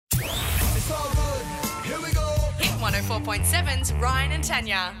104.7's Ryan and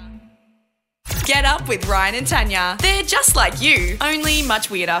Tanya. Get up with Ryan and Tanya. They're just like you, only much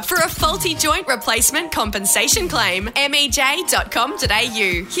weirder. For a faulty joint replacement compensation claim, mej.com.au.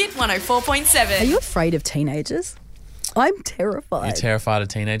 Hit 104.7. Are you afraid of teenagers? I'm terrified. You're terrified of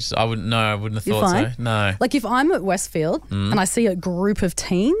teenagers? I wouldn't have You're thought fine? so. No. Like if I'm at Westfield and I see a group of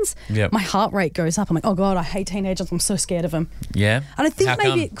teens, Yep. my heart rate goes up. I'm like, oh God, I hate teenagers. I'm so scared of them. Yeah? And I think How maybe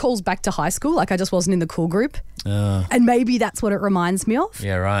come? it calls back to high school. Like I just wasn't in the cool group. And maybe that's what it reminds me of.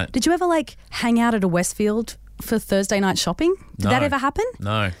 Yeah, right. Did you ever like hang out at a Westfield for Thursday night shopping? Did that No. ever happen?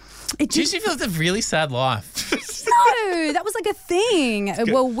 No. It Do you usually feel like a really sad life? No, that was like a thing.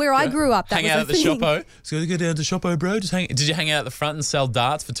 Well, where I grew up, that hang was out a at the thing. Shoppo. Just gotta go down to Shoppo, bro. Did you hang out at the front and sell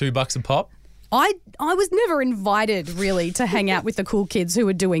darts for $2 a pop? I was never invited really to hang out with the cool kids who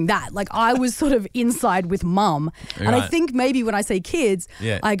were doing that. Like I was sort of inside with mum. And I Right. think maybe when I see kids,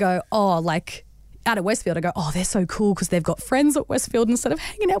 Yeah. I go, oh, like out at Westfield, I go, oh, they're so cool because they've got friends at Westfield instead of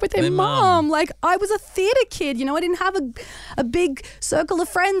hanging out with their mum. Like I was a theatre kid, you know, I didn't have a big circle of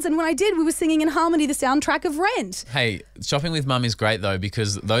friends. And when I did, we were singing in harmony the soundtrack of Rent. Hey, shopping with mum is great though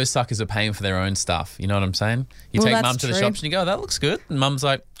because those suckers are paying for their own stuff. You know what I'm saying? You Well, take that's mum to the true. shops and you go, that looks good. And mum's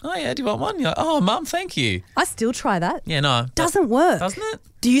like, oh yeah, do you want one? You're like, oh, mum, thank you. I still try that. Yeah, no. Doesn't work. Doesn't it?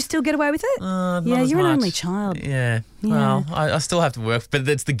 Do you still get away with it? Not yeah, as you're an much. only child. Yeah. Well, I still have to work, but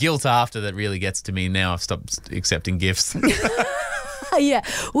it's the guilt after that really gets to me now. I've stopped accepting gifts. Yeah.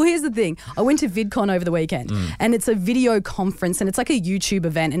 Well, here's the thing. I went to VidCon over the weekend and it's a video conference and it's like a YouTube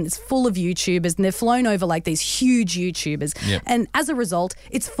event and it's full of YouTubers and they've flown over like these huge YouTubers. Yep. And as a result,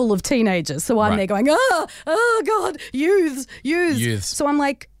 it's full of teenagers. So I'm Right. there going, oh God, youths. Youths. So I'm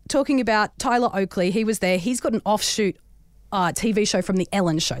like talking about Tyler Oakley. He was there. He's got an offshoot TV show from The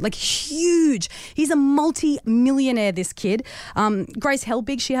Ellen Show, like huge. He's a multi-millionaire, this kid. Grace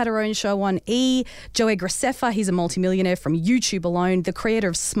Helbig, she had her own show on E! Joey Graceffa, he's a multi-millionaire from YouTube alone. The creator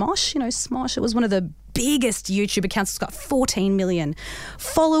of Smosh, you know, Smosh, it was one of the biggest YouTube accounts. It's got 14 million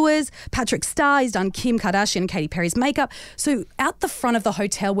followers. Patrick Starr, he's done Kim Kardashian and Katy Perry's makeup. So out the front of the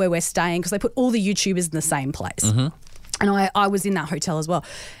hotel where we're staying, because they put all the YouTubers in the same place. And I was in that hotel as well.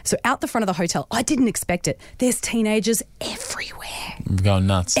 So out the front of the hotel, I didn't expect it. There's teenagers everywhere. I'm going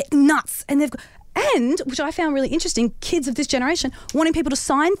nuts. Nuts. And they've got, and, which I found really interesting, kids of this generation wanting people to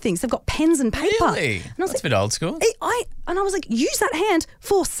sign things. They've got pens and paper. Really? And I was That's a like, bit old school. I was like, use that hand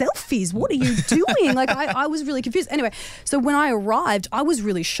for selfies. What are you doing? Like, I was really confused. Anyway, so when I arrived, I was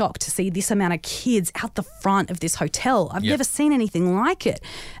really shocked to see this amount of kids out the front of this hotel. I've Yep. never seen anything like it.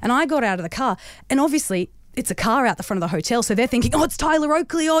 And I got out of the car and obviously it's a car out the front of the hotel. So they're thinking, oh, it's Tyler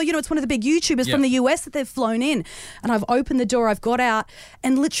Oakley. Oh, you know, it's one of the big YouTubers Yep. from the US that they've flown in. And I've opened the door, I've got out,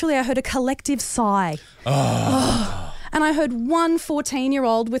 and literally I heard a collective sigh. Oh. And I heard one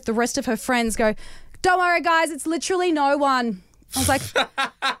 14-year-old with the rest of her friends go, don't worry, guys, it's literally no one. I was like,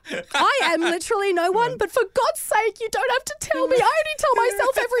 I am literally no one, but for God's sake, you don't have to tell me. I only tell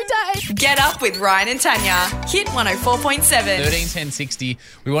myself every day. Get up with Ryan and Tanya. Hit 104.7. 13 10 60.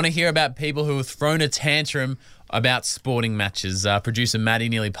 We want to hear about people who have thrown a tantrum about sporting matches. Producer Matty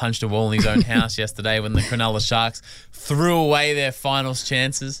nearly punched a wall in his own house yesterday when the Cronulla Sharks threw away their finals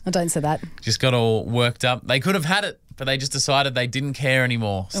chances. I don't say that. Just got all worked up. They could have had it, but they just decided they didn't care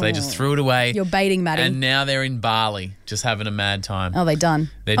anymore. So they just threw it away. You're baiting, Matty. And now they're in Bali, just having a mad time. Oh, they done?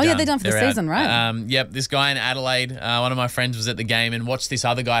 They're Yeah, done. they're done for the They're out. season, right? Yep, this guy in Adelaide, one of my friends was at the game and watched this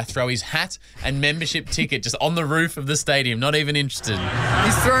other guy throw his hat and membership ticket just on the roof of the stadium, not even interested.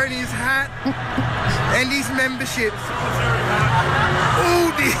 He's thrown his hat and his membership.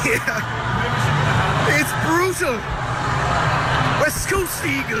 Oh dear. It's brutal. West Coast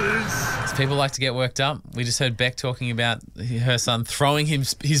Eagles. People like to get worked up. We just heard Beck talking about her son throwing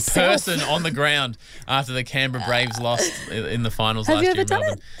his person on the ground after the Canberra Braves lost in the finals Have last you year ever in done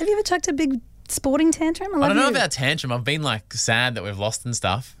Melbourne. it? Have you ever chucked a big sporting tantrum? I don't know you. about tantrum. I've been like sad that we've lost and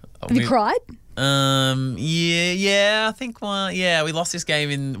stuff. Have you cried? Yeah, I think we lost this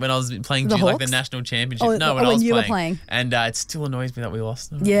game when I was playing The like the Hawks? national championship. Oh, no, oh, when I when was you were playing. playing. And it still annoys me that we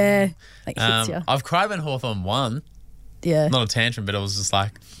lost. Yeah. Like hits you. I've cried when Hawthorn won. Yeah. Not a tantrum, but it was just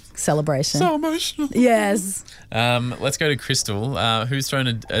like Celebration. so emotional. Yes. Let's go to Crystal. Who's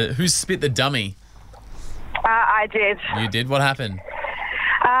who's spit the dummy? I did. You did. What happened?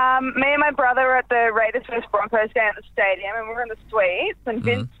 Me and my brother were at the Raiders vs Broncos game at the stadium, and we were in the suites, and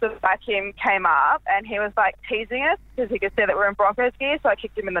Vince, the vacuum, came up, and he was, like, teasing us because he could see that we're in Broncos gear, so I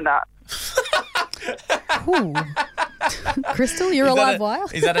kicked him in the nuts. Ooh. Crystal, you're a live wire?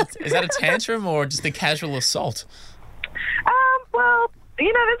 Is that a tantrum or just a casual assault? Well,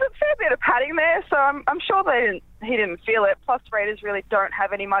 you know, there's a fair bit of padding there, so I'm sure they didn't he didn't feel it. Plus, Raiders really don't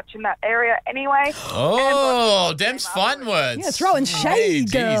have any much in that area anyway. Oh, Dem's fighting words. Yeah, throwing shade,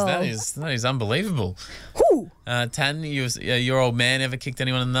 Geez, girl. that is unbelievable. Whew. Tan, your old man ever kicked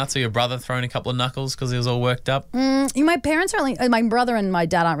anyone in the nuts, or your brother throwing a couple of knuckles because he was all worked up? My parents are really, my brother and my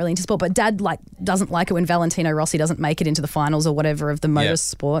dad aren't really into sport, but Dad doesn't like it when Valentino Rossi doesn't make it into the finals or whatever of the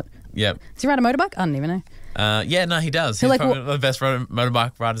motorsport. Yep. Does he ride a motorbike? I don't even know. Yeah, no, he does. He's probably one of the best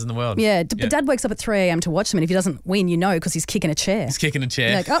motorbike riders in the world. Yeah, but Dad wakes up at 3 a.m. to watch him, and if he doesn't win, because he's kicking a chair. He's kicking a chair.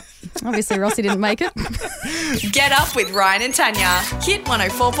 You're like, oh, obviously Rossi didn't make it. Get up with Ryan and Tanya. Hit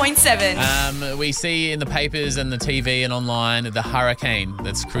 104.7. We see in the papers and the TV and online the hurricane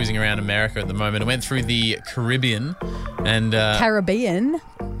that's cruising around America at the moment. It went through the Caribbean and... Caribbean?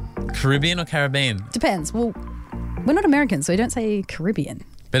 Caribbean or Caribbean? Depends. Well, we're not Americans, so we don't say Caribbean.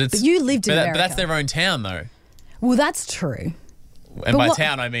 But you lived in America. But that's their own town, though. Well, that's true. And by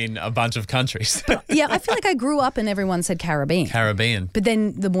town, I mean a bunch of countries. Yeah, I feel like I grew up and everyone said Caribbean. Caribbean. But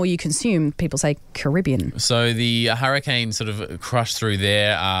then the more you consume, people say Caribbean. So the hurricane sort of crushed through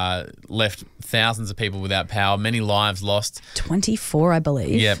there, left thousands of people without power, many lives lost. 24, I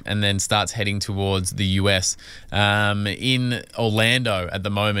believe. Yep, and then starts heading towards the US. In Orlando at the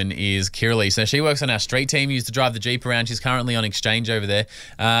moment is Kirrily. So she works on our street team, used to drive the Jeep around. She's currently on exchange over there.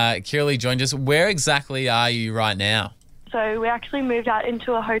 Kirrily joined us. Where exactly are you right now? So we actually moved out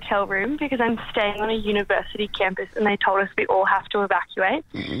into a hotel room because I'm staying on a university campus and they told us we all have to evacuate.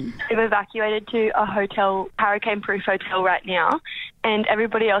 We've evacuated to a hotel, hurricane-proof hotel right now, and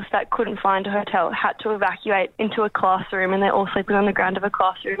everybody else that couldn't find a hotel had to evacuate into a classroom, and they're all sleeping on the ground of a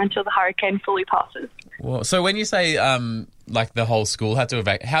classroom until the hurricane fully passes. Well, so when you say like the whole school had to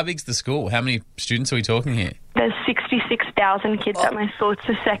evacuate, how big's the school? How many students are we talking here? There's 66,000 kids at my school. It's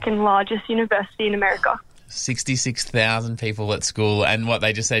the second largest university in America. 66,000 people at school, and what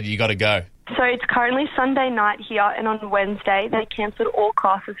they just said, you got to go. So it's currently Sunday night here, and on Wednesday they cancelled all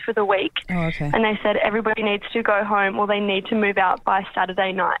classes for the week. Oh, okay. And they said everybody needs to go home or they need to move out by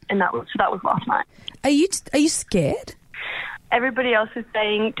Saturday night, and that was last night. Are you scared? Everybody else is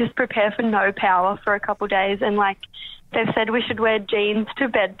saying just prepare for no power for a couple of days, and they've said we should wear jeans to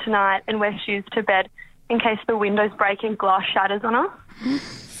bed tonight and wear shoes to bed in case the windows break and glass shatters on us.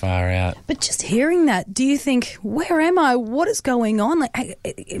 Far out. But just hearing that, do you think, where am I? What is going on?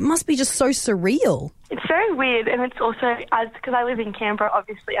 It must be just so surreal. It's very weird, and it's also, because I live in Canberra,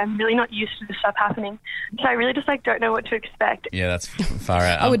 obviously, I'm really not used to this stuff happening. So I really just don't know what to expect. Yeah, that's far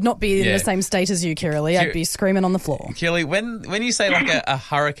out. I would not be in the same state as you, Kirrily. I'd be screaming on the floor. Kirrily, when you say a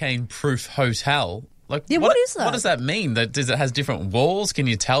hurricane-proof hotel... what is that? What does that mean? Does it has different walls? Can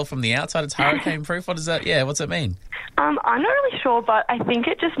you tell from the outside it's hurricane proof? What does that? Yeah, what's it mean? I'm not really sure, but I think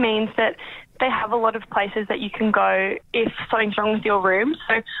it just means that they have a lot of places that you can go if something's wrong with your room.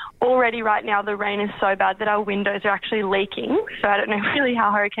 So already right now the rain is so bad that our windows are actually leaking. So I don't know really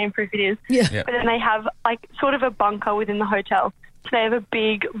how hurricane proof it is. Yeah. But then they have sort of a bunker within the hotel. So they have a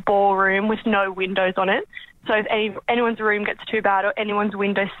big ballroom with no windows on it. So if anyone's room gets too bad or anyone's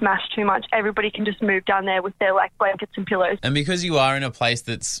window smashed too much, everybody can just move down there with their blankets and pillows. And because you are in a place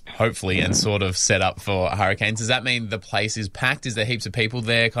that's hopefully and sort of set up for hurricanes, does that mean the place is packed? Is there heaps of people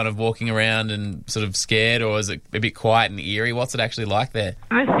there kind of walking around and sort of scared, or is it a bit quiet and eerie? What's it actually like there?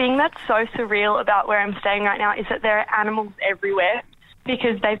 The thing that's so surreal about where I'm staying right now is that there are animals everywhere,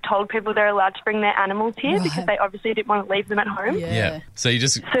 because they've told people they're allowed to bring their animals here because they obviously didn't want to leave them at home. Yeah. So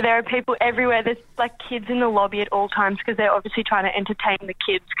there are people everywhere. There's kids in the lobby at all times because they're obviously trying to entertain the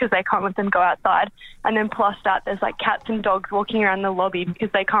kids because they can't let them go outside. And then plus that, there's cats and dogs walking around the lobby because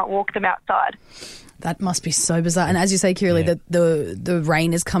they can't walk them outside. That must be so bizarre. And as you say, Kirrily, the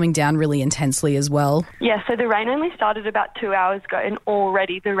rain is coming down really intensely as well. Yeah, so the rain only started about 2 hours ago, and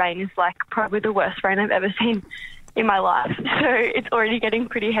already the rain is probably the worst rain I've ever seen in my life. So it's already getting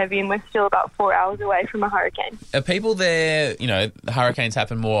pretty heavy, and we're still about 4 hours away from a hurricane. Are people there, hurricanes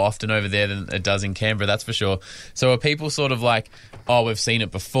happen more often over there than it does in Canberra, that's for sure. So are people sort of we've seen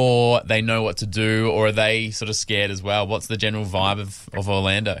it before, they know what to do, or are they sort of scared as well? What's the general vibe of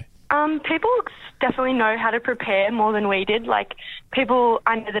Orlando? People definitely know how to prepare more than we did. People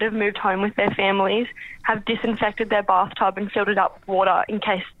I know that have moved home with their families have disinfected their bathtub and filled it up with water in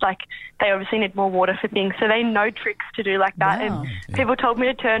case, they obviously need more water for things. So they know tricks to do like that. Wow. And people told me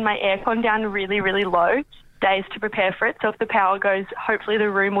to turn my aircon down really, really low days to prepare for it. So if the power goes, hopefully the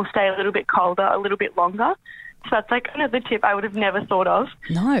room will stay a little bit colder, a little bit longer. So that's another tip I would have never thought of.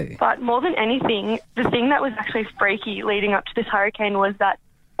 No. But more than anything, the thing that was actually freaky leading up to this hurricane was that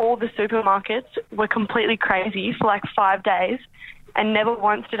all the supermarkets were completely crazy for 5 days, and never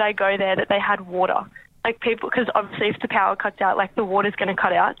once did I go there that they had water. like people, because obviously if the power cuts out, like the water's going to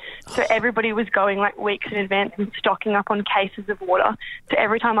cut out. So everybody was going like weeks in advance and stocking up on cases of water. So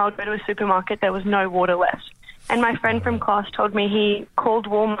every time I would go to a supermarket, there was no water left. And my friend from class told me he called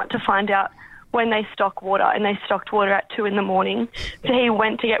Walmart to find out when they stock water, and they stocked water at 2 a.m. So he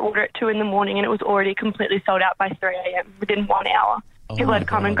went to get water at 2 a.m, and it was already completely sold out by 3 a.m. within 1 hour. People had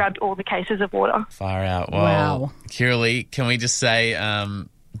come and grabbed all the cases of water. Far out. Well, Wow. Kirrily, can we just say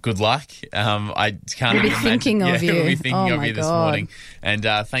good luck? I can't We'll be even imagine. thinking of you. We'll be thinking Oh of my you this God. morning. And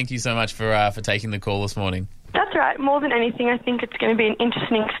thank you so much for taking the call this morning. That's right. More than anything, I think it's going to be an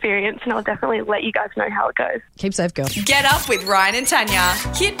interesting experience, and I'll definitely let you guys know how it goes. Keep safe, girl. Get up with Ryan and Tanya.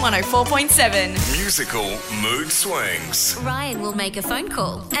 Hit 104.7. Musical mood swings. Ryan will make a phone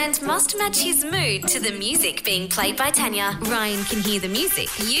call and must match his mood to the music being played by Tanya. Ryan can hear the music.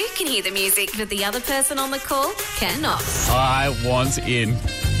 You can hear the music, but the other person on the call cannot. I want in.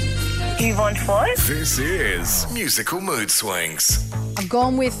 You want what? This is Musical Mood Swings. I've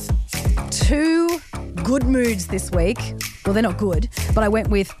gone with 2 good moods this week. Well, they're not good, but I went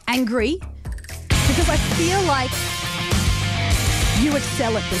with angry because I feel like you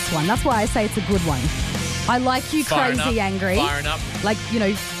excel at this one. That's why I say it's a good one. I like you Firing crazy up, angry. Firing up. Like,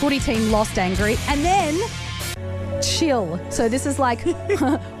 footy team lost angry. And then chill. So this is like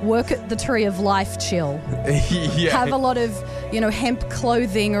work at the tree of life chill. Yeah. Have a lot of, hemp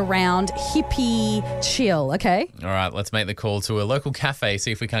clothing around, hippie chill, okay? All right, let's make the call to a local cafe,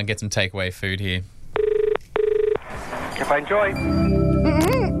 see if we can't get some takeaway food here. Cafe Enjoy.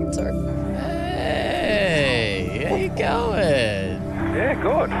 Sorry. Hey, how you going? Yeah,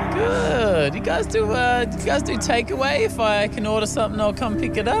 good. Good. You guys do takeaway? If I can order something, I'll come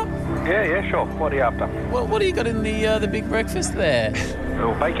pick it up. Yeah, sure. What are you after? What do you got in the big breakfast there?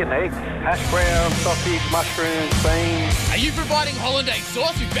 Little bacon, eggs, hash brown, sausage, mushrooms, beans. Are you providing hollandaise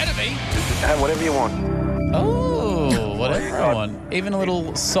sauce? You better be. Have whatever you want. Oh, whatever I want. Even a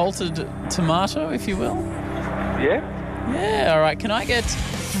little salted tomato, if you will. Yeah? Yeah, all right. Can I get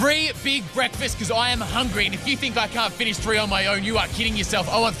 3 big breakfasts? Because I am hungry, and if you think I can't finish 3 on my own, you are kidding yourself.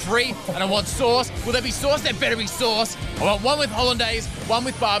 I want 3, and I want sauce. Will there be sauce? There better be sauce. I want 1 with hollandaise, 1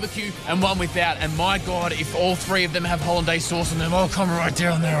 with barbecue, and 1 without. And my God, if all 3 of them have hollandaise sauce on them, I'll come right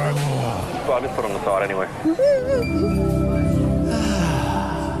down there. I will. Well, I just put it on the side anyway.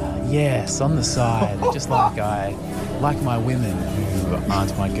 Yes, on the side, just like I like my women who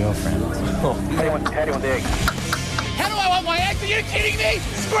aren't my girlfriends. How do you want the eggs? How do I want my eggs? Are you kidding me?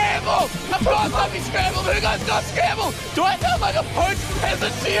 Scramble! Of course I'll be scrambled. Who guys got scrambled? Do I sound like a poached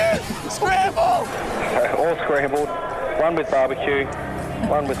peasant to you? Scramble! All scrambled. 1 with barbecue,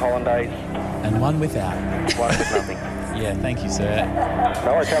 1 with hollandaise, And 1 without. 1 with nothing. Yeah, thank you, sir.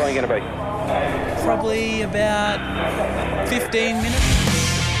 No worries, how long are you going to be? Probably about 15 minutes.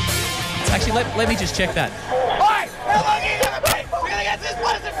 Actually, let me just check that. Oi! How long are you going to be? We're going to get this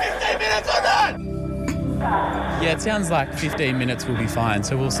place in 15 minutes or not? Yeah, it sounds like 15 minutes will be fine,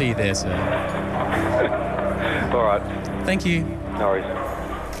 so we'll see you there, sir. All right. Thank you. No worries.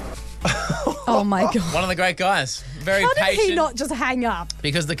 Oh, my God. One of the great guys. Very How did patient. he not just hang up?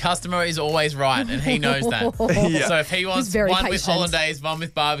 Because the customer is always right, and he knows that. Yeah. So if he wants He's very 1 with patient. hollandaise, 1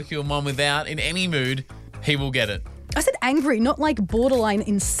 with barbecue, and 1 without, in any mood, he will get it. I said angry, not like borderline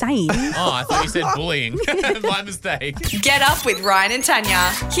insane. Oh, I thought you said bullying. My mistake. Get up with Ryan and Tanya.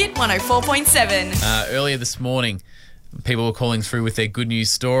 Hit 104.7. Earlier this morning, people were calling through with their good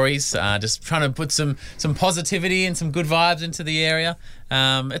news stories, just trying to put some positivity and some good vibes into the area.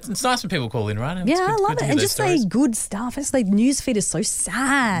 It's nice when people call in, right? It's Yeah, good- I good love to it. hear And those just stories. say good stuff. It's like newsfeed is so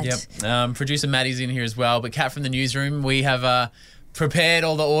sad. Yep. Producer Maddie's in here as well. But Kat from the newsroom, we have prepared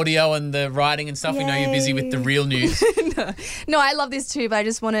all the audio and the writing and stuff. We know you're busy with the real news. No, I love this too, but I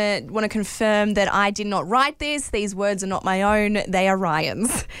just want to confirm that I did not write this. These words are not my own. They are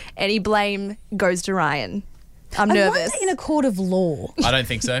Ryan's. Any blame goes to Ryan. I'm I nervous. wonder in a court of law. I don't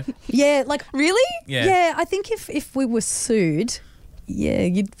think so. Yeah, like Really? Yeah. Yeah, I think if we were sued, yeah,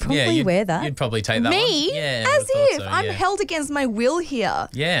 you'd probably wear that. You'd probably take that Me? one. Yeah, I As would've thought if. so, I'm yeah. held against my will here.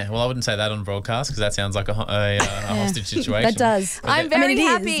 Yeah, well, I wouldn't say that on broadcast because that sounds like a hostage situation. That does. But I'm that- very it is,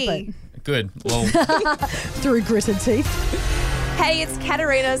 happy. Good. Well, Through gritted teeth. Hey, it's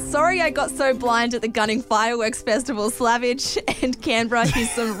Katarina. Sorry I got so blind at the Gunning Fireworks Festival. Slavage and Canberra. Here's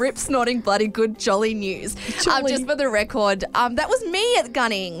some rip-snorting bloody good jolly news. Jolly. Just for the record, that was me at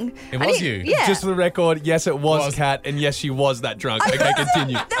Gunning. It I was didn't- you? Yeah. Just for the record, yes, it was Kat, and yes, she was that drunk. Okay,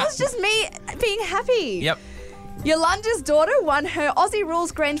 continue. That was just me being happy. yep. Yolanda's daughter won her Aussie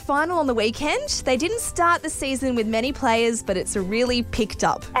Rules Grand Final on the weekend. They didn't start the season with many players, but it's really picked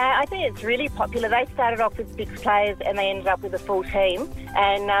up. I think it's really popular. They started off with 6 players and they ended up with a full team,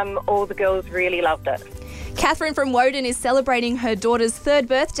 and all the girls really loved it. Catherine from Woden is celebrating her daughter's 3rd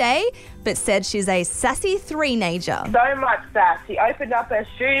birthday, but said she's a sassy 3-nager. So much sass. She opened up her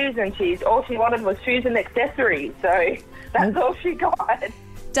shoes and all she wanted was shoes and accessories. So that's all she got.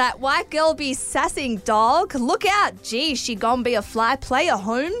 That white girl be sassing, dog. Look out. Gee, she gon' be a fly player,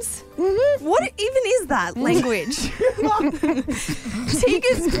 Holmes. Mm-hmm. What even is that language?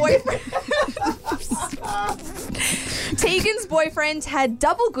 Tegan's boyfriend had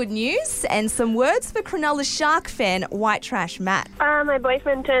double good news and some words for Cronulla Shark fan White Trash Matt. My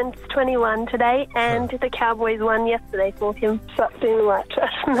boyfriend turns 21 today and the Cowboys won yesterday for him. Stop being White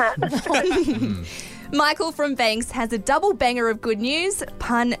Trash Matt. Michael from Banks has a double banger of good news,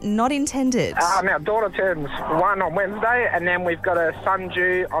 pun not intended. Our daughter turns 1 on Wednesday, and then we've got a son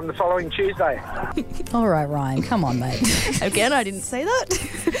due on the following Tuesday. All right, Ryan, come on, mate. Again, I didn't say that.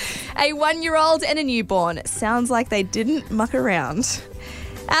 A 1-year-old and a newborn. Sounds like they didn't muck around.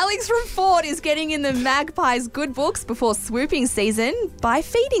 Alex from Ford is getting in the Magpies' good books before swooping season by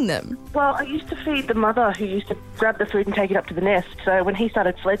feeding them. Well, I used to feed the mother who used to grab the food and take it up to the nest. So when he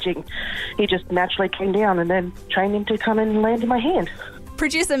started fledging, he just naturally came down and then trained him to come and land in my hand.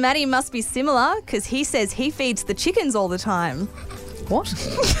 Producer Maddie must be similar because he says he feeds the chickens all the time. What?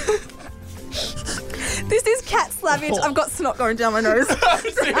 This is Kat Slavage. I've got snot going down my nose. I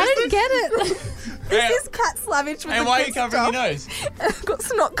didn't get it. This is Kat Slavage with and the why are good you covering stuff. your nose? I've got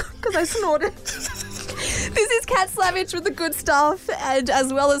snot because I snorted. This is Kat Slavage with the good stuff, and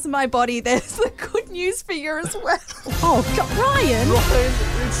as well as my body, there's the good news for you as well. Oh, God, Ryan.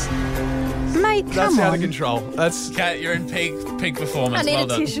 Mate, come That's on. out of control. That's Kat, you're in peak performance. I need well a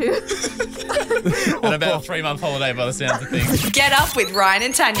done. tissue. And about a 3-month holiday by the sounds of things. Get up with Ryan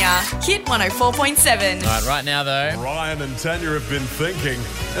and Tanya. Hit 104.7. All right, right now though. Ryan and Tanya have been thinking,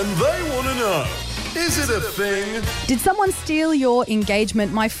 and they want to know, is it a thing? Did someone steal your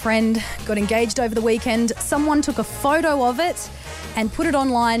engagement? My friend got engaged over the weekend. Someone took a photo of it and put it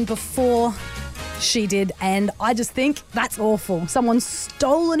online before she did, and I just think that's awful. Someone's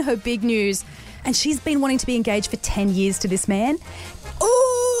stolen her big news, and she's been wanting to be engaged for 10 years to this man.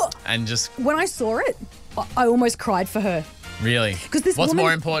 Oh! And just When I saw it, I almost cried for her. really. 'Cause this What's woman-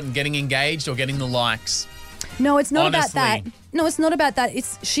 more important, getting engaged or getting the likes? No, it's not about that. Honestly. No, it's not about that.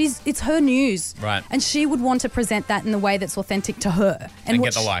 It's her news. Right. And she would want to present that in the way that's authentic to her. And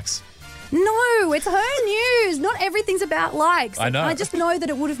what get the likes. No, it's her news. Not everything's about likes. I know. I just know that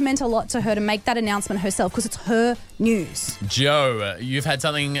it would have meant a lot to her to make that announcement herself because it's her news. Joe, you've had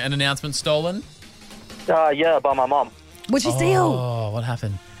an announcement stolen? Yeah, by my mum. What'd she steal? Oh, what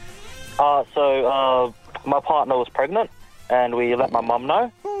happened? So my partner was pregnant, and we let my mum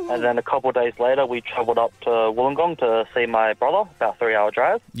know. And then a couple of days later, we travelled up to Wollongong to see my brother, about a 3-hour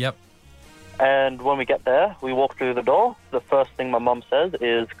drive. Yep. And when we get there, we walk through the door. The first thing my mum says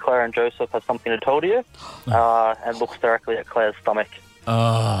is, Claire and Joseph have something to tell you, and looks directly at Claire's stomach.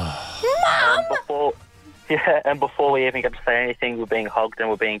 Oh. And before we even get to say anything, we're being hugged and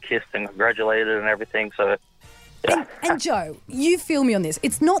we're being kissed and congratulated and everything. So, yeah. And Joe, you feel me on this.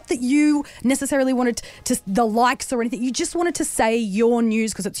 It's not that you necessarily wanted to the likes or anything. You just wanted to say your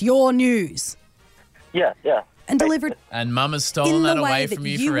news because it's your news. Yeah. And deliver it And Mum has stolen in that the way away that from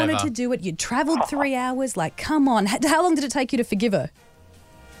you you forever. wanted to do it. You travelled 3 hours. Like, come on. How long did it take you to forgive her?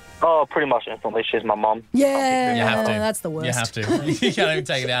 Oh, pretty much instantly. She's my mum. Yeah, You have to. that's the worst. You have to. You can't even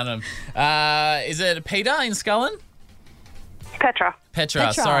take it out of him. Is it Peter in Scullen? Petra.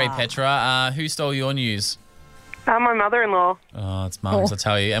 Petra. Sorry, Petra. Who stole your news? My mother-in-law. Oh, it's Mum's, I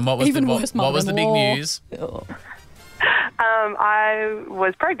tell you. And what was Even the worse, what was the big mother-in-law. news? I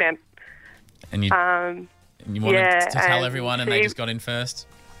was pregnant. And you wanted to tell everyone, and they just got in first.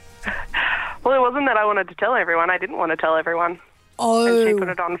 Well, it wasn't that I wanted to tell everyone. I didn't want to tell everyone. Oh, And she put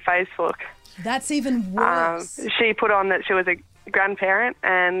it on Facebook. That's even worse. She put on that she was a grandparent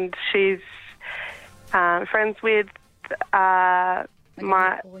and she's friends with all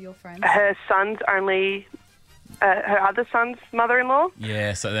your friends. her son's only her other son's mother-in-law.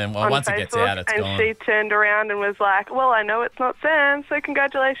 Yeah, so then on once Facebook, it gets out, it's and gone. she turned around and was like, "Well, I know it's not Sam, so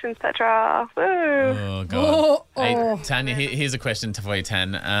congratulations, Petra." Woo. Oh, God. Hey, Tanya, here's a question for you,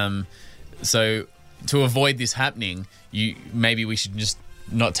 Tan. So to avoid this happening, maybe we should just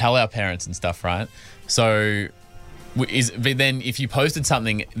not tell our parents and stuff, right? So but then if you posted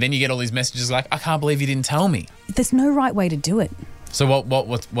something, then you get all these messages like, I can't believe you didn't tell me. There's no right way to do it. So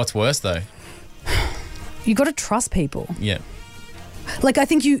what's worse, though? You got to trust people. Yeah. Like, I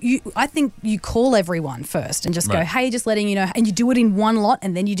think you call everyone first and just go, Right. hey, just letting you know, and you do it in one lot,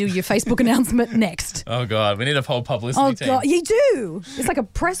 and then you do your Facebook announcement next. Oh, God. We need a whole publicity Oh team. God, you do. It's like a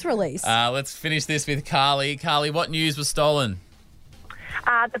press release. Let's finish this with Carly. Carly, what news was stolen?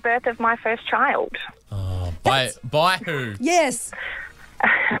 The birth of my first child. By who? Yes.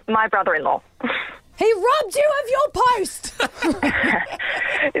 My brother-in-law. He robbed you of your post.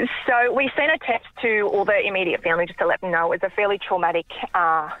 So we sent a text to all the immediate family just to let them know it was a fairly traumatic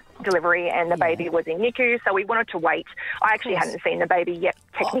delivery and the baby was in NICU, so we wanted to wait. I actually hadn't seen the baby yet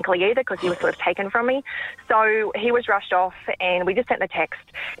technically either because he was sort of taken from me. So he was rushed off and we just sent the text,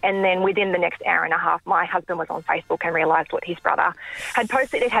 and then within the next hour and a half my husband was on Facebook and realised what his brother had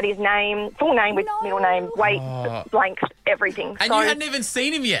posted. It had his name, full name with middle name, weight, blank, everything. And so, you hadn't even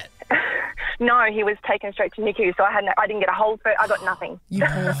seen him yet? No, he was taken straight to NICU, so I didn't get a hold of it. I got nothing. You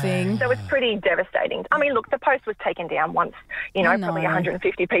poor thing. So it's pretty devastating. I mean, look, the post was taken down once, probably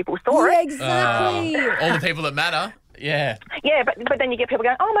 150 people saw it. Yeah, exactly. All the people that matter. Yeah. Yeah, but then you get people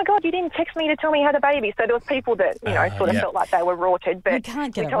going, oh my God, you didn't text me to tell me you had a baby. So there was people that, sort of felt like they were rorted. But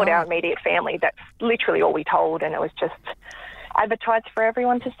we told our immediate family. That's literally all we told, and it was just advertised for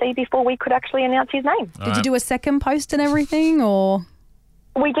everyone to see before we could actually announce his name. Did you do a second post and everything, or...?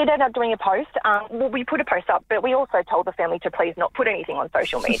 We did end up doing a post. We put a post up, but we also told the family to please not put anything on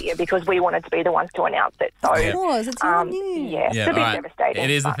social media because we wanted to be the ones to announce it. So, of course, it's your news. Yeah, it's a bit devastating. It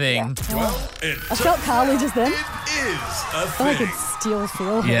is a thing. I felt Carly just then. I felt like I could still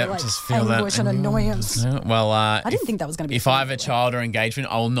feel her, like, just feel anguish that. and annoyance. Well, I didn't think that was going to be If I have a child or engagement,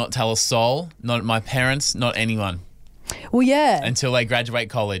 I will not tell a soul, not my parents, not anyone. Well, yeah. Until they graduate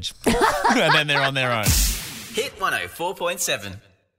college. And then they're on their own. Hit 104.7.